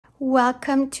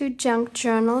Welcome to Junk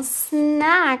Journal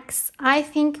Snacks. I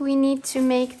think we need to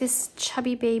make this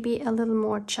chubby baby a little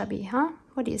more chubby, huh?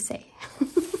 What do you say?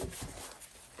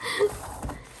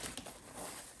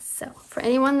 So, for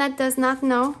anyone that does not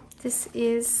know, this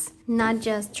is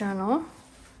Nadia's journal.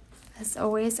 As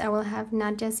always, I will have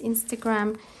Nadia's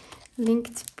Instagram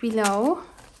linked below.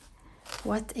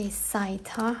 What a sight,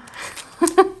 huh?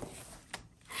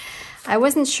 I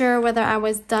wasn't sure whether I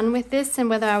was done with this and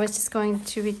whether I was just going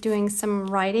to be doing some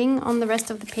writing on the rest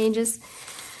of the pages.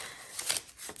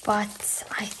 But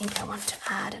I think I want to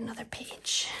add another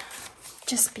page,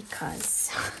 just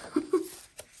because.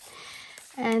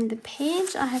 And the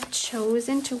page I have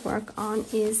chosen to work on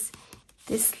is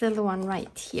this little one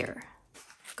right here.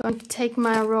 I'm going to take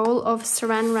my roll of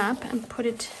saran wrap and put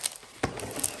it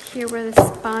here where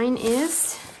the spine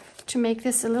is to make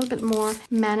this a little bit more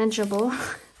manageable.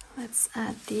 Let's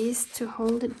add these to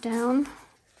hold it down.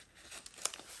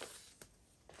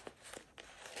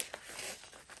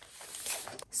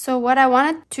 So what I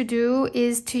wanted to do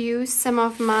is to use some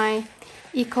of my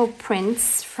eco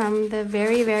prints from the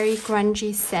very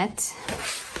grungy set.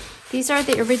 These are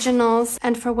the originals,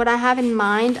 and for what I have in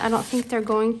mind, I don't think they're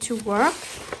going to work,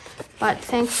 but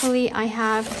thankfully I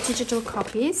have digital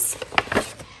copies.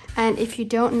 And if you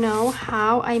don't know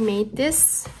how I made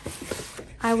this,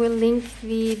 I will link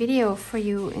the video for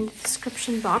you in the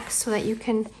description box so that you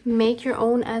can make your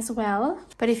own as well.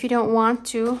 But if you don't want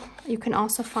to, you can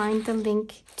also find the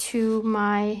link to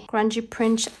my grungy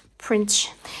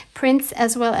prints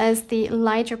as well as the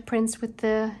lighter prints with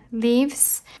the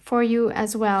leaves for you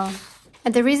as well.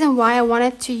 And the reason why I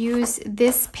wanted to use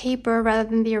this paper rather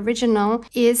than the original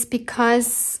is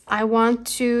because I want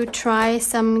to try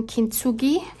some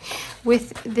Kintsugi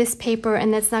with this paper,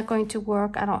 and that's not going to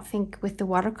work, I don't think, with the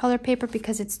watercolor paper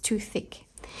because it's too thick.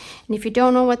 And if you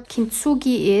don't know what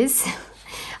Kintsugi is,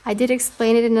 I did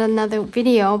explain it in another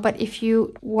video, but if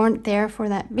you weren't there for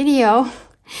that video,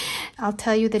 I'll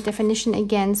tell you the definition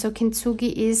again. So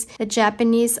Kintsugi is the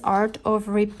Japanese art of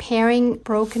repairing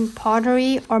broken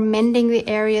pottery or mending the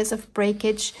areas of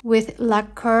breakage with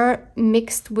lacquer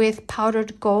mixed with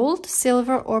powdered gold,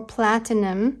 silver, or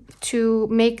platinum to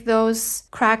make those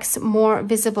cracks more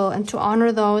visible and to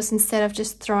honor those instead of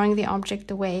just throwing the object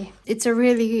away. It's a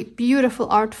really beautiful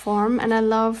art form and I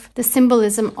love the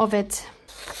symbolism of it.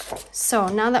 So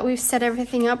now that we've set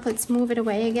everything up, let's move it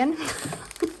away again.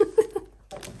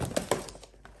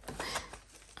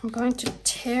 I'm going to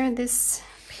tear this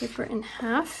paper in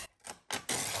half.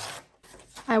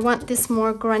 I want this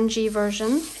more grungy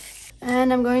version.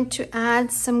 And I'm going to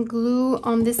add some glue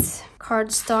on this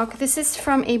cardstock. This is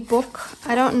from a book.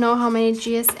 I don't know how many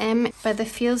GSM, by the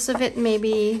feels of it,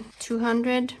 maybe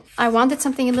 200. I wanted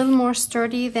something a little more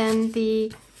sturdy than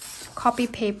the copy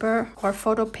paper, or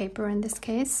photo paper in this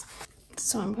case.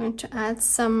 So I'm going to add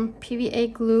some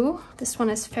PVA glue. This one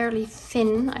is fairly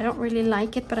thin. I don't really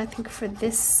like it, but I think for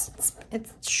this, it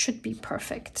should be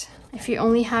perfect. If you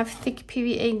only have thick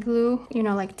PVA glue, you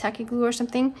know, like tacky glue or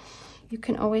something, you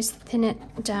can always thin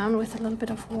it down with a little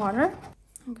bit of water.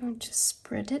 I'm going to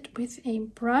spread it with a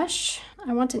brush.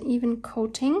 I want an even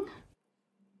coating.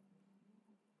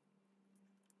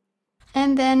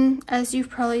 And then, as you've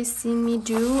probably seen me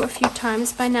do a few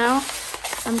times by now,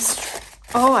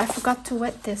 oh, I forgot to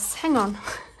wet this. Hang on.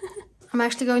 I'm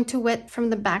actually going to wet from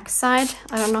the back side.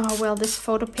 I don't know how well this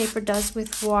photo paper does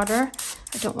with water.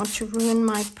 I don't want to ruin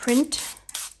my print.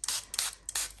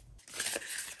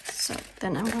 So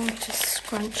then I'm going to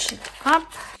scrunch it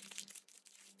up.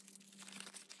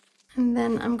 And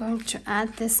then I'm going to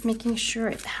add this, making sure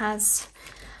it has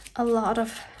a lot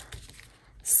of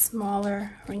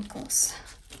smaller wrinkles.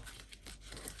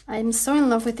 I'm so in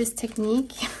love with this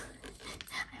technique.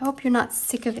 I hope you're not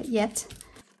sick of it yet.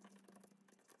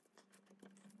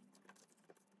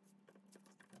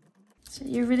 So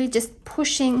you're really just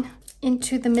pushing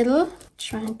into the middle,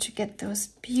 trying to get those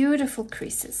beautiful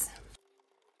creases.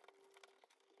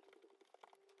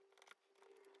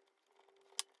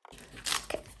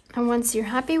 Okay, and once you're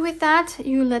happy with that,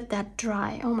 you let that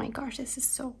dry. Oh my gosh, this is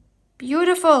so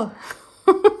beautiful.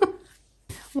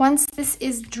 Once this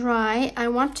is dry, I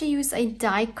want to use a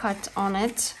die cut on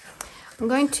it. I'm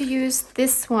going to use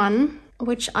this one,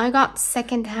 which I got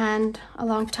secondhand a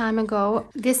long time ago.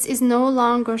 This is no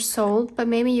longer sold, but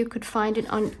maybe you could find it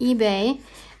on eBay.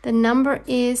 The number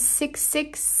is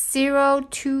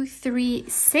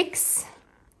 660236.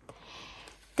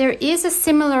 There is a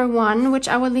similar one, which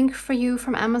I will link for you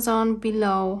from Amazon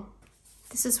below.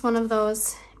 This is one of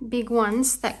those big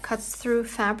ones that cuts through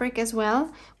fabric as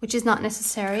well, which is not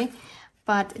necessary,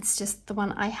 but it's just the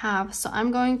one I have. So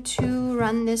I'm going to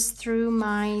run this through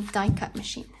my die cut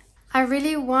machine. I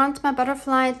really want my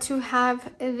butterfly to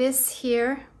have this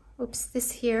here, oops,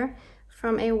 this here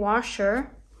from a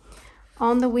washer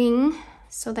on the wing.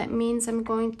 So that means I'm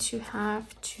going to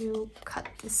have to cut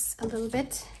this a little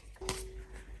bit.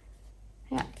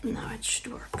 Yeah, now it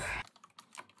should work.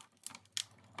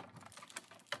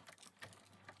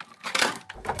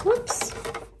 Whoops.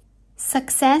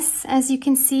 Success, as you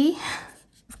can see.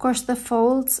 Of course, the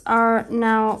folds are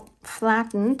now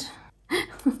flattened.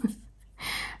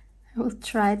 I will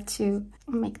try to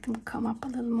make them come up a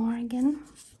little more again.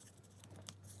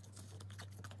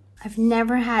 I've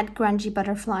never had grungy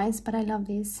butterflies, but I love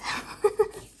these.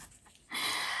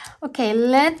 Okay,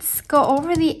 let's go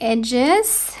over the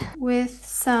edges with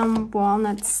some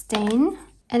walnut stain.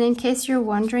 And in case you're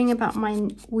wondering about my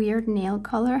weird nail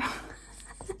color,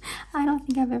 I don't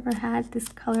think I've ever had this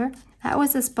color. That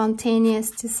was a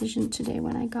spontaneous decision today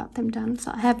when I got them done.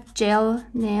 So I have gel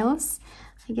nails.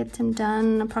 I get them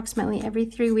done approximately every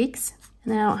 3 weeks.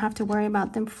 And then I don't have to worry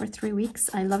about them for 3 weeks.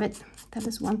 I love it. That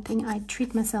is one thing I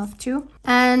treat myself to.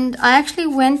 And I actually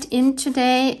went in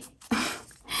today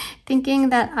thinking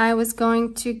that I was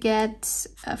going to get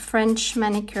a French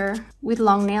manicure with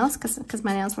long nails, because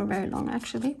my nails were very long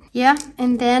actually. Yeah,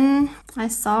 and then I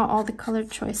saw all the color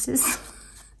choices.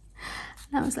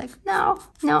 And I was like, no,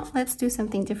 let's do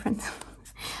something different.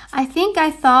 I think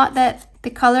I thought that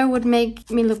the color would make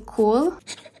me look cool.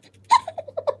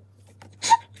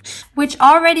 Which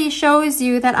already shows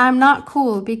you that I'm not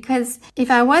cool, because if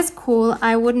I was cool,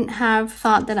 I wouldn't have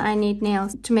thought that I need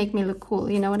nails to make me look cool.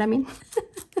 You know what I mean?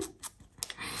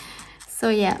 So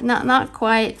yeah, not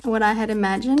quite what I had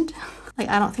imagined. Like,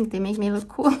 I don't think they make me look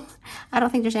cool. I don't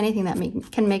think there's anything that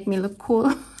can make me look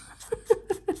cool.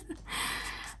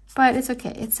 But it's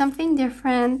okay. It's something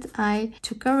different. I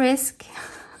took a risk.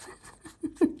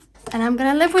 And I'm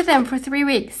gonna live with them for 3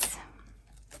 weeks.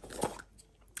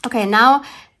 Okay, now,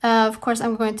 of course,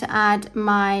 I'm going to add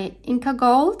my Inca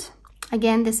Gold.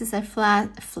 Again, this is a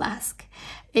flask.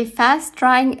 A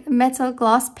fast-drying metal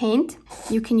gloss paint.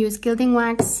 You can use gilding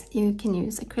wax, you can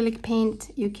use acrylic paint,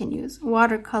 you can use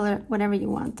watercolor, whatever you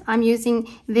want. I'm using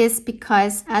this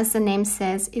because, as the name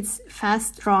says, it's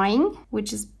fast-drying,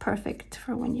 which is perfect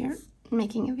for when you're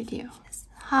making a video.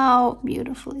 How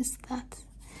beautiful is that?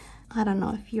 I don't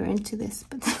know if you're into this,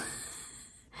 but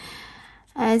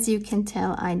as you can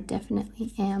tell, I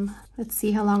definitely am. Let's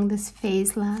see how long this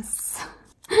phase lasts.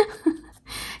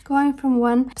 Going from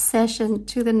one obsession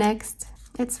to the next,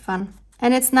 it's fun.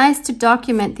 And it's nice to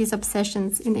document these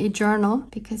obsessions in a journal,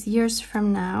 because years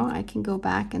from now I can go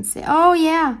back and say, oh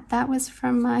yeah, that was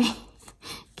from my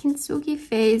Kintsugi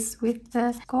phase with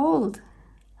the gold.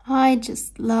 I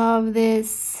just love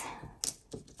this.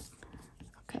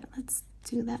 Okay, let's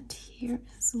do that here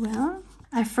as well.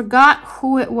 I forgot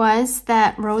who it was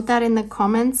that wrote that in the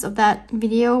comments of that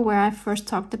video where I first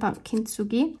talked about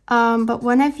Kintsugi. But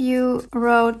one of you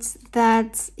wrote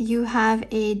that you have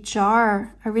a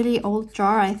jar, a really old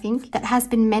jar, I think, that has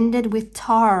been mended with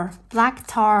tar, black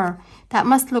tar. That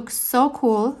must look so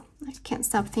cool. I can't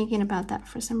stop thinking about that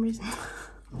for some reason.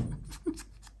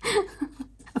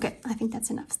 Okay, I think that's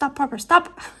enough. Stop, Harper,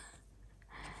 stop.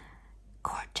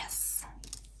 Gorgeous.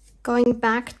 Going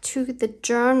back to the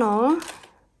journal.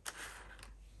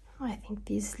 I think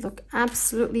these look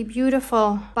absolutely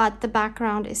beautiful, but the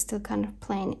background is still kind of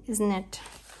plain, isn't it?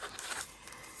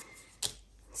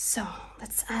 So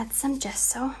let's add some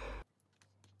gesso.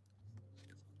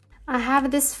 I have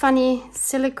this funny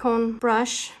silicone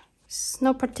brush. There's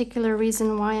no particular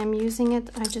reason why I'm using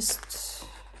it. I just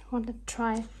want to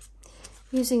try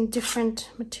using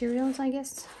different materials, I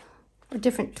guess, or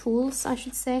different tools, I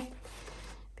should say,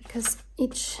 because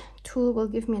each tool will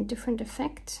give me a different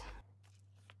effect.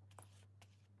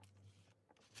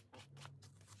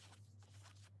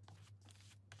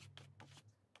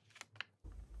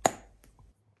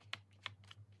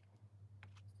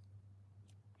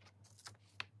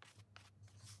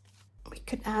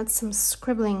 Could add some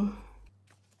scribbling.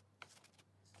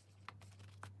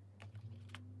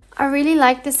 I really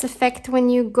like this effect when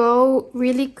you go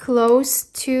really close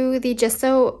to the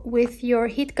gesso with your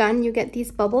heat gun. You get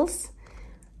these bubbles.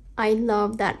 I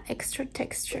love that extra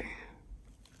texture.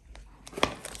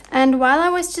 And while I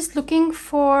was just looking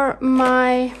for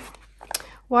my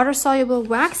water-soluble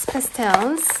wax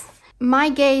pastels, my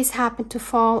gaze happened to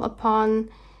fall upon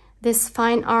this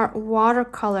fine art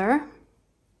watercolor.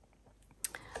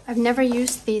 I've never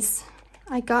used these.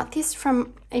 I got these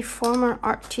from a former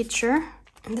art teacher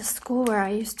in the school where I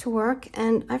used to work,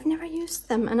 and I've never used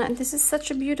them. And this is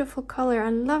such a beautiful color. I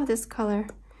love this color.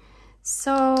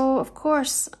 So, of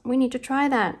course, we need to try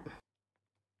that.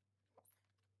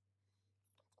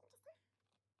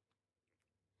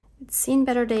 It's seen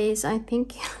better days, I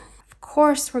think. Of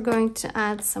course, we're going to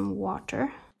add some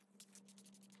water.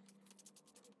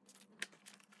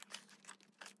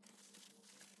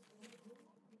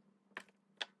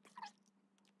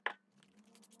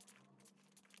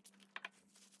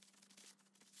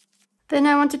 Then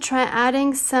I want to try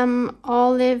adding some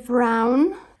olive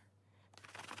brown.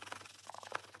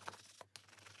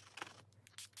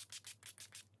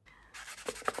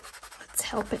 Let's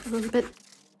help it a little bit.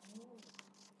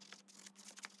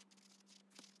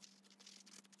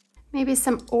 Maybe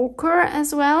some ochre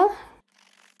as well.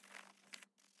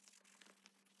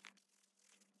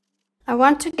 I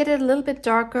want to get it a little bit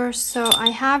darker, so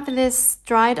I have this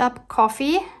dried up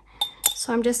coffee.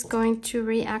 So I'm just going to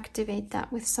reactivate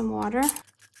that with some water.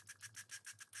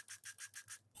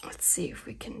 Let's see if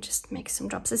we can just make some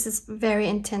drops. This is very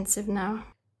intensive now.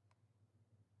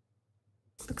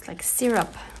 Looks like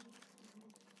syrup.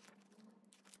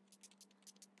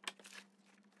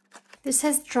 This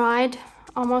has dried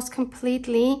almost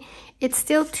completely. It's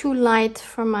still too light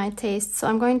for my taste, so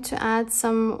I'm going to add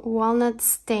some walnut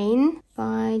stain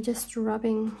by just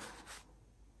rubbing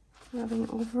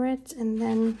over it, and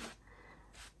then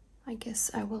I guess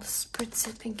I will spritz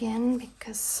it again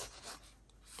because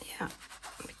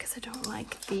I don't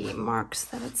like the marks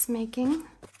that it's making.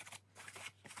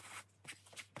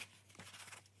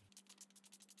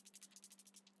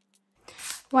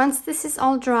 Once this is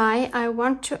all dry, I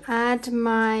want to add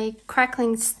my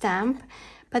crackling stamp,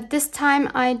 but this time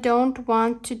I don't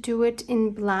want to do it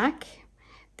in black.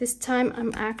 This time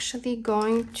I'm actually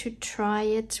going to try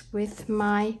it with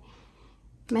my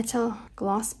metal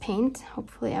gloss paint.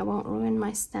 Hopefully I won't ruin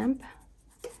my stamp.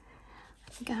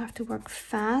 I think I have to work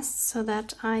fast so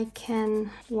that I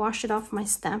can wash it off my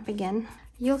stamp again.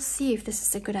 You'll see if this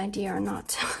is a good idea or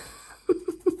not.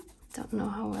 Don't know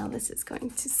how well this is going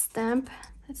to stamp.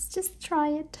 Let's just try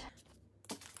it.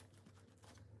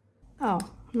 Oh,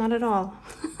 not at all.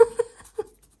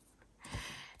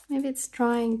 Maybe it's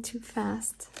drying too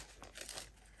fast.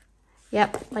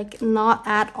 Yep, like not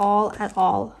at all, at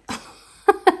all.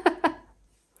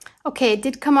 Okay, it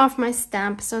did come off my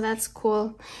stamp, so that's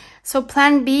cool. So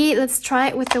plan B, let's try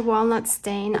it with the walnut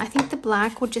stain. I think the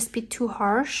black would just be too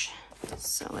harsh.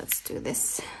 So let's do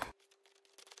this.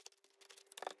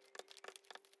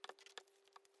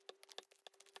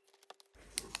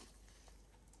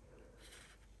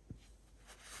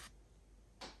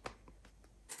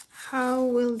 How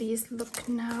will these look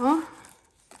now?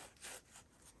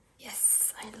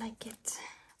 Yes, I like it.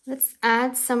 Let's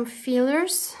add some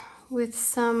feelers with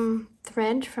some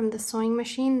thread from the sewing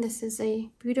machine. This is a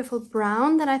beautiful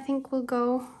brown that I think will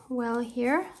go well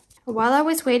here. While I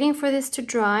was waiting for this to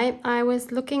dry, I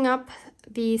was looking up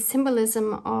the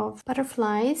symbolism of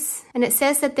butterflies, and it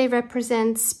says that they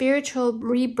represent spiritual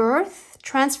rebirth,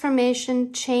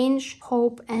 transformation, change,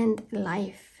 hope, and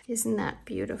life. Isn't that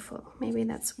beautiful? Maybe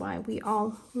that's why we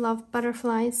all love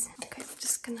butterflies. Okay, I'm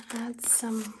just gonna add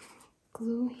some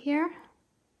glue here.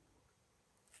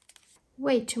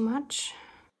 Way too much.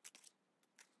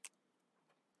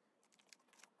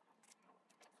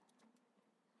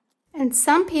 And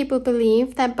some people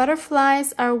believe that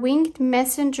butterflies are winged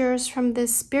messengers from the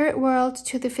spirit world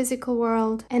to the physical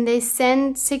world, and they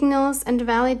send signals and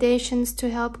validations to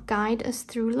help guide us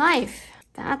through life.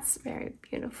 That's very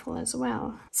beautiful as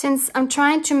well. Since I'm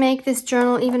trying to make this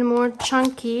journal even more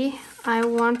chunky, I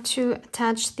want to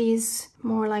attach these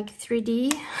more like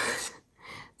 3D.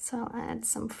 So I'll add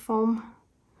some foam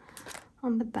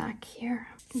on the back here,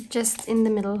 just in the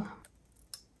middle.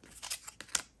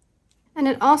 And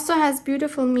it also has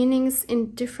beautiful meanings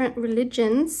in different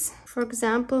religions. For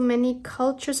example, many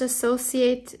cultures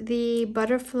associate the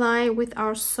butterfly with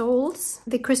our souls.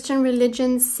 The Christian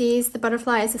religion sees the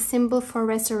butterfly as a symbol for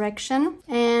resurrection.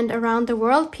 And around the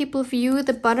world, people view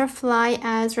the butterfly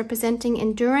as representing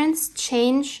endurance,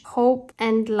 change, hope,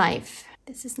 and life.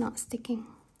 This is not sticking.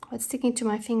 Well, it's sticking to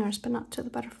my fingers, but not to the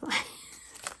butterfly.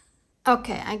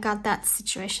 Okay, I got that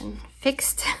situation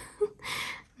fixed.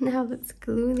 Now let's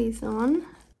glue these on.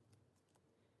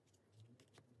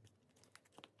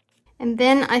 And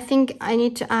then I think I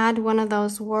need to add one of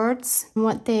those words,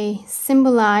 what they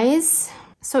symbolize.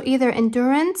 So either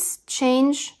endurance,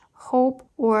 change, hope,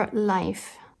 or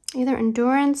life. Either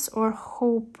endurance or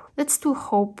hope. Let's do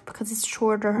hope because it's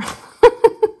shorter.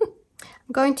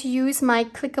 I'm going to use my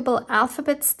clickable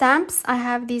alphabet stamps. I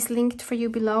have these linked for you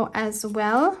below as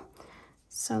well.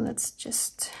 So let's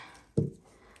just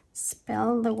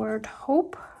spell the word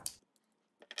hope.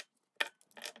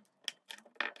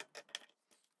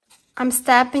 I'm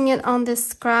stamping it on this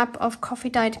scrap of coffee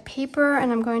dyed paper,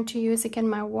 and I'm going to use again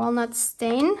my walnut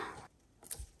stain.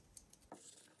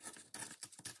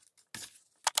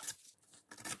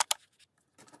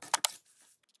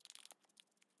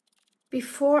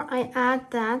 Before I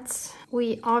add that,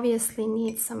 we obviously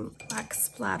need some black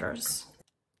splatters.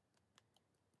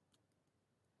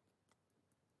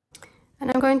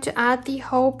 And I'm going to add the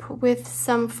hope with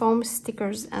some foam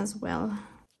stickers as well.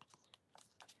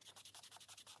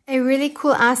 A really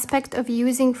cool aspect of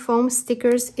using foam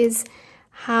stickers is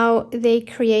how they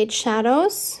create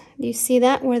shadows. Do you see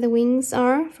that where the wings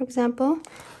are, for example?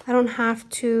 I don't have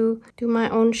to do my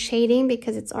own shading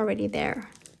because it's already there.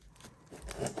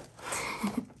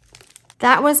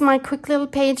 That was my quick little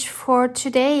page for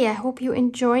today. I hope you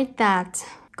enjoyed that.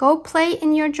 Go play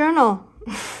in your journal.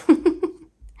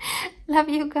 Love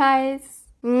you guys.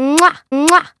 Mwah,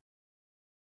 mwah.